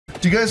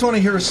Do you guys want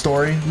to hear a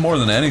story? More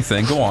than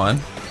anything, go on.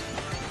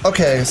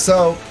 Okay,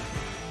 so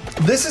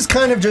this is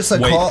kind of just a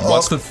call.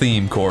 What's the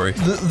theme, Corey?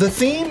 The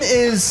theme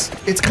is,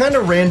 it's kind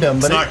of random,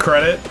 but it's not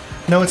credit.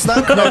 No, it's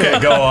not credit. Okay,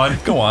 go on.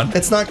 Go on.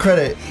 It's not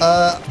credit.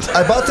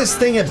 I bought this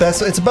thing at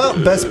Best. It's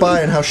about Best Buy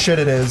and how shit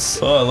it is.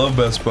 Oh, I love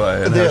Best Buy.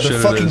 And they're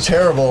fucking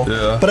terrible.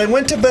 Yeah. But I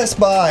went to Best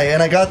Buy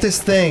and I got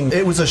this thing.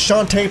 It was a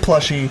Shantae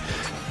plushie,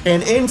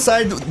 and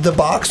inside the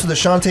box with the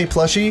Shantae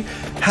plushie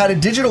had a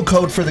digital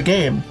code for the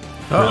game.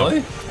 Oh.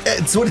 Really?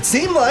 It's what it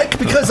seemed like,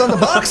 because on the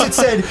box it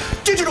said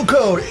digital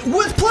code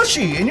with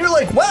plushie, and you're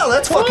like, wow,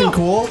 that's fucking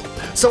cool.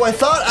 So I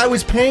thought I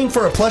was paying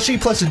for a plushie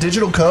plus a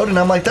digital code, and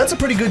I'm like, that's a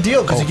pretty good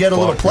deal, because you get a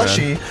little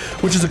plushie,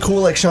 which is a cool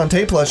like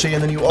Shantae plushie,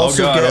 and then you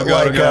also get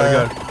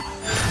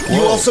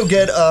you also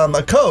get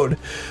a code,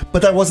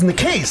 but that wasn't the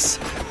case.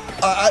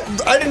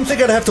 I didn't think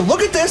I'd have to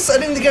look at this. I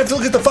didn't think I'd have to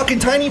look at the fucking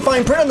tiny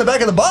fine print on the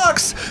back of the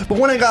box. But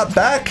when I got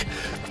back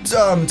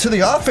to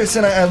the office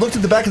and I looked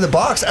at the back of the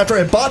box after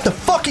I bought the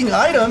fucking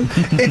item,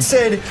 it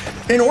said,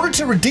 in order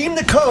to redeem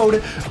the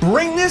code,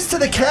 bring this to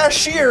the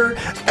cashier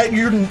at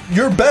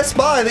your Best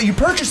Buy that you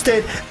purchased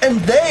it, and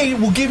they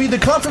will give you the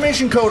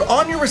confirmation code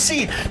on your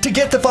receipt to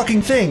get the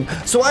fucking thing.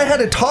 So I had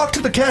to talk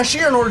to the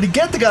cashier in order to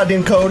get the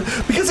goddamn code,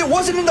 because it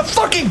wasn't in the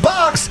fucking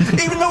box,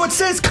 even though it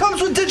says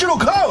comes with digital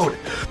code.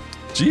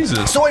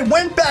 Jesus. So I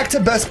went back to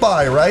Best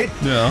Buy, right?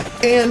 Yeah.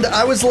 And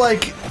I was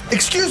like,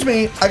 excuse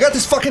me, I got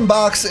this fucking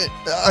box.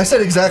 I said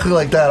exactly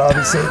like that,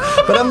 obviously.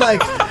 But I'm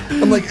like,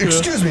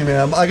 excuse me,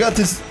 ma'am, I got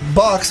this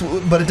box,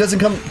 but it doesn't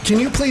come. Can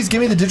you please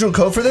give me the digital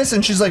code for this?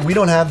 And she's like, we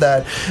don't have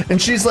that.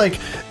 And she's like,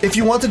 if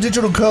you want the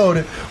digital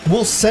code,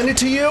 we'll send it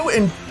to you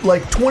in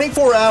like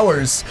 24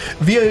 hours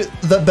via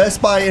the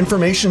Best Buy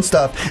information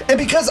stuff. And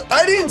because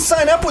I didn't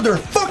sign up with their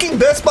fucking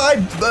Best Buy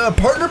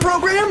partner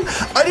program,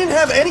 I didn't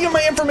have any of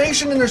my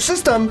information in their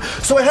system,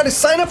 so I had to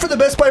sign up for the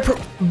Best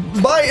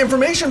Buy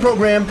information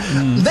program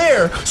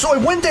there. So I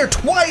went there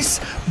twice,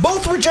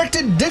 both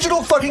rejected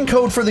digital fucking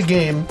code for the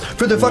game,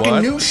 for the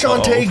fucking new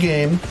Shantae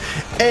game.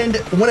 And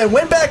when I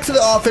went back to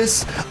the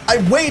office, I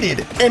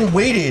waited and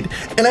waited,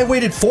 and I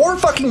waited 4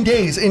 fucking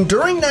days. And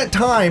during that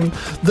time,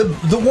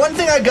 the one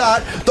thing I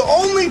got, the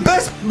only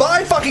Best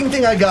Buy fucking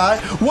thing I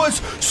got, was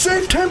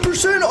save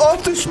 10%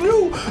 off this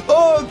new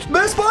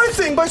Best Buy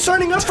thing by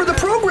signing up for the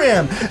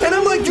program. And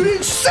I'm like, you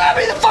didn't send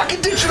me the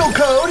fucking digital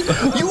code.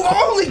 You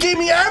only gave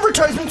me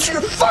advertisements to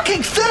your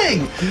fucking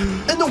thing.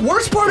 And the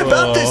worst part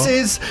about this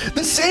is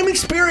the same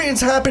experience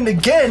happened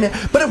again,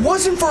 but it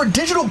wasn't for a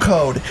digital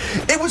code.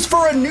 It was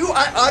for a new.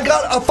 I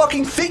got a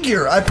fucking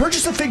figure. I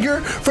purchased a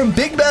figure from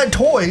Big Bad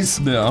Toys.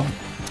 Yeah.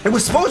 It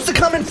was supposed to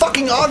come in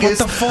fucking August.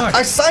 What the fuck?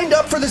 I signed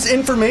up for this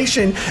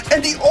information,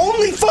 and the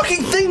only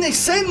fucking thing they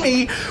sent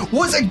me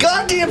was a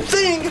goddamn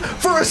thing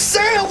for a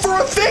sale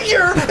for a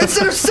figure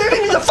instead of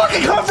sending me the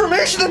fucking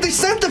confirmation that they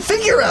sent the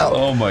figure out.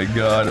 Oh my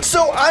god.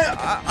 So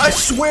I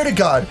swear to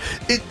God,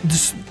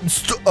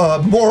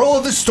 moral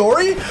of the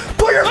story,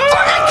 put your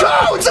fucking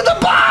codes in the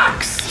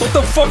box! What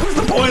the fuck was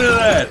the point of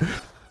that?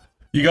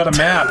 You got a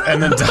map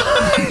and then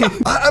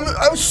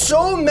I was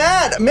so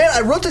mad. Man,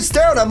 I wrote this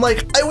down. I'm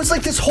like, it was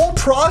like this whole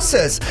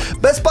process.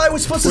 Best Buy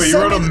was supposed to send me...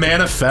 you wrote a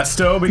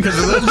manifesto because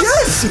of this?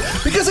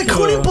 Yes! Because I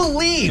couldn't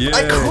believe,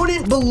 I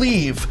couldn't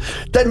believe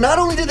that not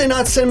only did they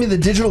not send me the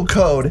digital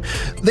code,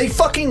 they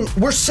fucking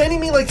were sending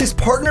me like this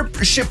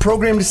partnership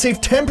program to save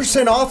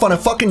 10% off on a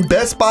fucking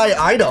Best Buy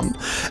item.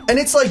 And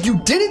it's like, you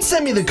didn't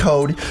send me the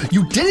code,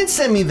 you didn't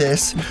send me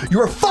this,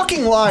 you're a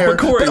fucking liar, but,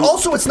 Corey, but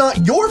also it's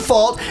not your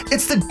fault,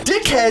 it's the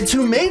dickheads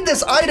who made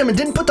this item and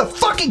didn't put the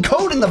fucking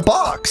code in the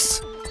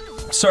box.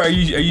 Sorry,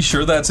 are you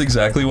sure that's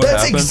exactly what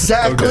happened? That's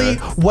exactly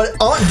what,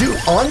 dude,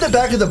 on the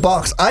back of the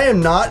box, I am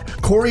not,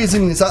 Corey is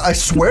in this, I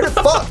swear to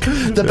fuck,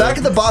 the back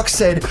of the box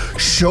said,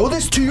 show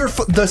this to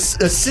the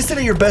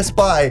assistant at your Best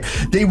Buy,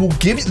 they will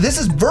give you, this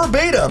is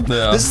verbatim,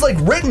 this is like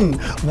written,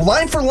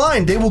 line for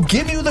line, they will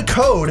give you the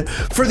code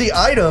for the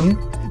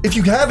item if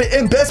you have it,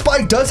 and Best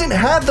Buy doesn't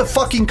have the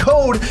fucking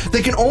code,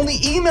 they can only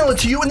email it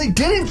to you, and they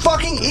didn't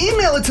fucking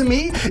email it to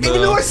me,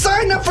 even though I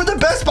signed up for the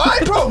Best Buy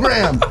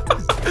program.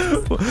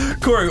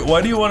 Corey,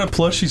 why do you want a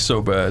plushie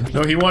so bad?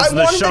 No, he wants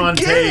the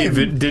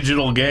Shantae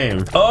digital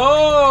game.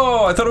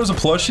 Oh, I thought it was a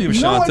plushie of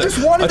Shantae. No, I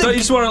just wanted I thought you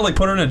just wanted to like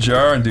put it in a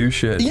jar and do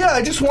shit. Yeah,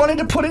 I just wanted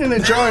to put it in a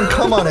jar and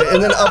cum on it,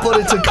 and then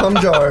upload it to Cum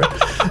Jar.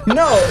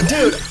 No,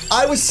 dude,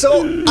 I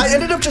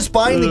ended up just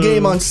buying the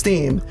game on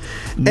Steam,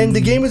 and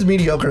the game was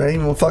mediocre. I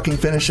didn't even fucking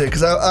finish it,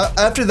 because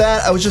after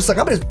that, I was just like,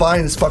 I'm just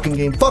buying this fucking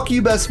game. Fuck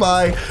you, Best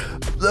Buy.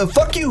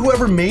 Fuck you,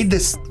 whoever made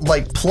this,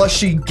 like,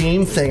 plushie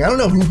game thing. I don't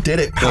know who did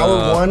it.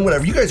 Power One,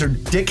 whatever. You guys are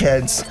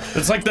dickheads.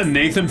 It's like the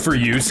Nathan For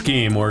You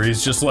scheme, where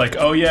he's just like,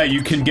 oh yeah,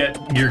 you can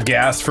get your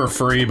gas for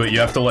free, but you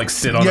have to, like,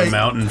 sit on a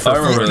mountain for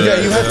free. Yeah,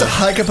 you have to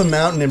hike up a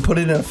mountain and put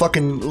it in a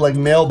fucking, like,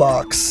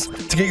 mailbox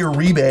to get your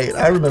rebate.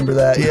 I remember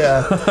that,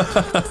 yeah.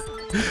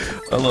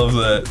 I love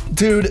that.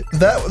 Dude,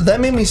 that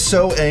made me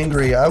so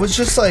angry. I was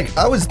just like,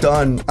 I was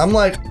done. I'm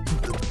like,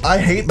 I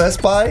hate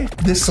Best Buy.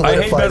 This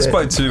solidified it. I hate Best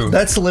Buy too.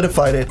 That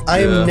solidified it. I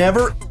am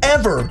never,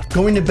 ever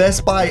going to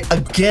Best Buy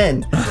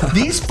again.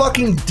 These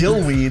fucking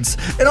dillweeds.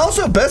 And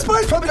also, Best Buy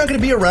is probably not going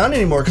to be around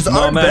anymore because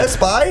our Best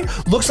Buy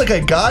looks like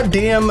a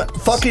goddamn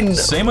fucking...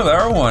 Same with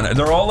our one.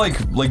 They're all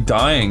like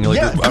dying. Like,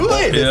 yeah,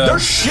 good. They're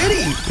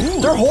shitty.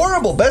 Ooh. They're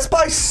horrible. Best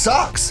Buy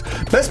sucks.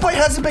 Best Buy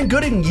hasn't been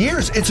good in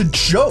years. It's a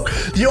joke.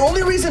 The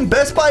only reason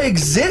Best Buy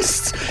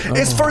exists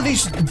is for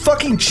these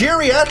fucking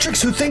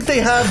geriatrics who think they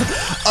have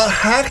a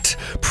hacked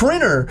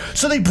printer.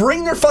 So they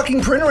bring their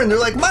fucking printer in. They're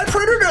like, my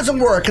printer doesn't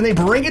work. And they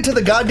bring it to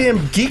the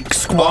goddamn Geek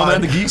Squad. Oh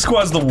man, the Geek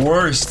Squad's the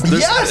worst. They're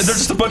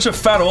just a bunch of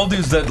fat old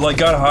dudes that like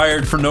got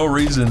hired for no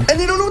reason. And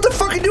they don't know what they're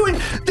fucking doing.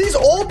 These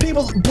old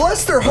people,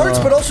 bless their hearts,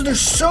 but also they're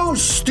so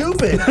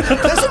stupid.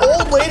 This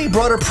old lady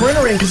brought her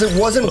printer in because it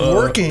wasn't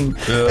working.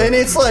 And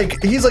it's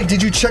like, he's like,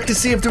 did you check to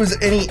see if there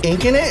was any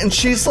ink in it? And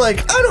she's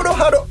like, I don't know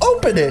how to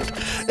open it.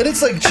 And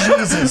it's like,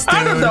 Jesus, dude.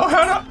 I don't know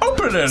how to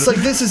open it. It's like,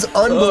 this is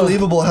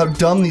unbelievable how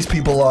dumb these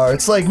people are.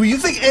 It's like, well, you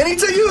think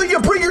anytime you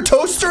bring your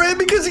toaster in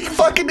because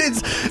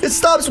it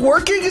stops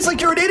working? It's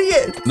like you're an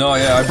idiot. No,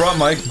 yeah, I brought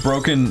my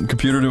broken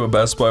computer to a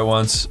Best Buy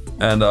once,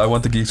 and I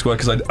went to Geek Squad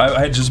because I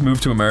had just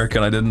moved to America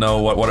and I didn't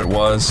know what it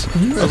was.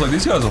 I was like,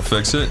 these guys will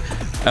fix it.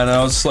 And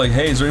I was like,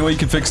 hey, is there any way you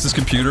can fix this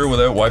computer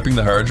without wiping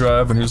the hard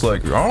drive? And he was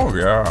like, oh,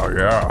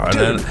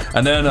 yeah.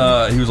 And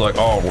then he was like,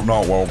 oh, no,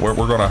 well, we're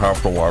going to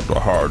have to wipe the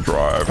hard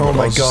drive. Oh,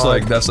 my God. Just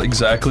like, that's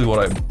exactly what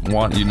I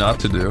want you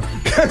not to do.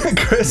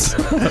 Chris,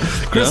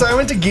 I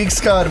went to Geek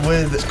Squad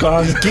with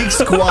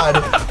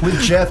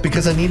Jeff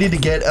because I needed to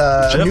get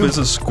Jeff is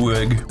a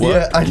squig. What?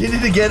 Yeah, I needed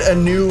to get a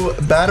new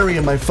battery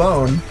in my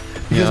phone.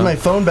 Because my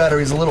phone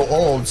battery is a little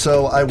old,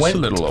 so I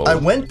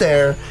went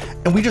there,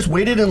 and we just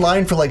waited in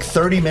line for like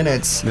 30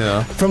 minutes.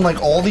 Yeah. From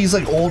like all these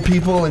like old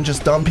people and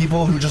just dumb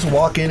people who just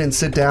walk in and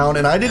sit down,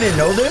 and I didn't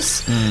know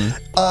this.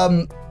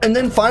 And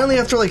then finally,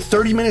 after like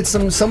 30 minutes,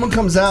 someone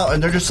comes out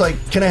and they're just like,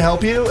 "Can I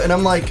help you?" And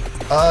I'm like,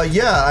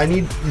 "Yeah, I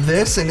need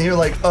this." And they're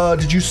like,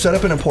 "Did you set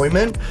up an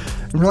appointment?"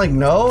 And we're like,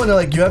 "No." And they're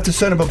like, "You have to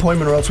set up an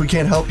appointment or else we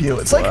can't help you."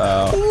 It's like,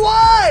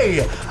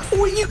 why?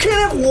 Well, you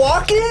can't have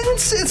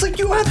walk-ins? It's like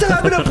you have to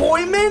have an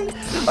appointment?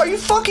 Are you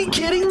fucking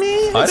kidding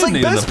me? It's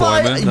like Best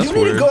Buy, you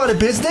need to go out of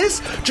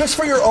business just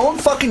for your own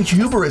fucking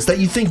hubris that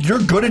you think you're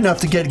good enough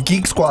to get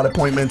Geek Squad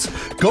appointments.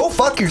 Go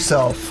fuck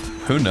yourself.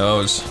 Who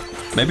knows?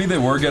 Maybe they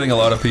were getting a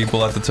lot of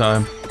people at the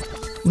time.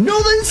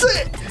 No, that's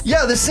it.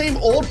 Yeah, the same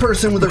old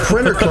person with a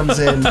printer comes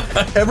in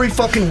every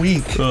fucking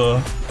week.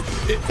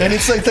 And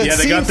it's like that scene. Yeah,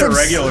 they got their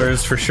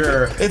regulars for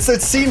sure. It's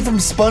that scene from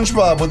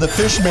SpongeBob with the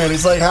fish man.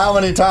 He's like, how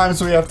many times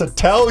do we have to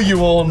tell you,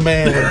 old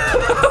man?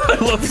 I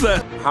love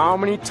that. How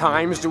many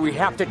times do we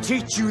have to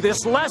teach you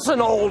this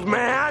lesson, old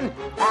man?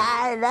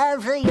 I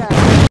love you.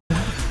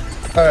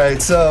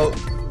 Alright, so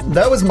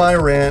that was my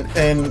rant,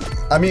 and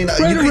I mean,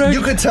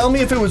 you could tell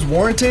me if it was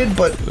warranted,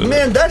 but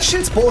man, that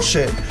shit's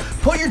bullshit.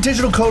 Put your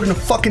digital code in a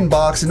fucking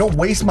box and don't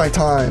waste my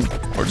time.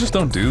 Or just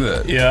don't do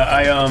that. Yeah,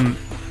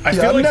 I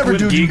feel like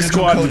with Geek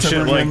Squad and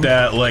shit like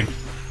that, like,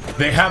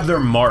 they have their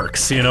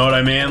marks, you know what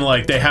I mean?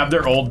 Like, they have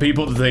their old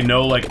people that they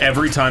know, like,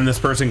 every time this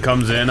person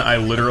comes in, I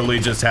literally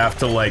just have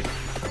to, like,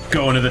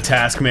 go into the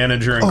task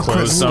manager and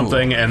close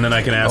something, and then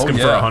I can ask them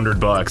for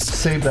 $100.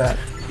 Save that.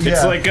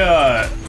 It's like,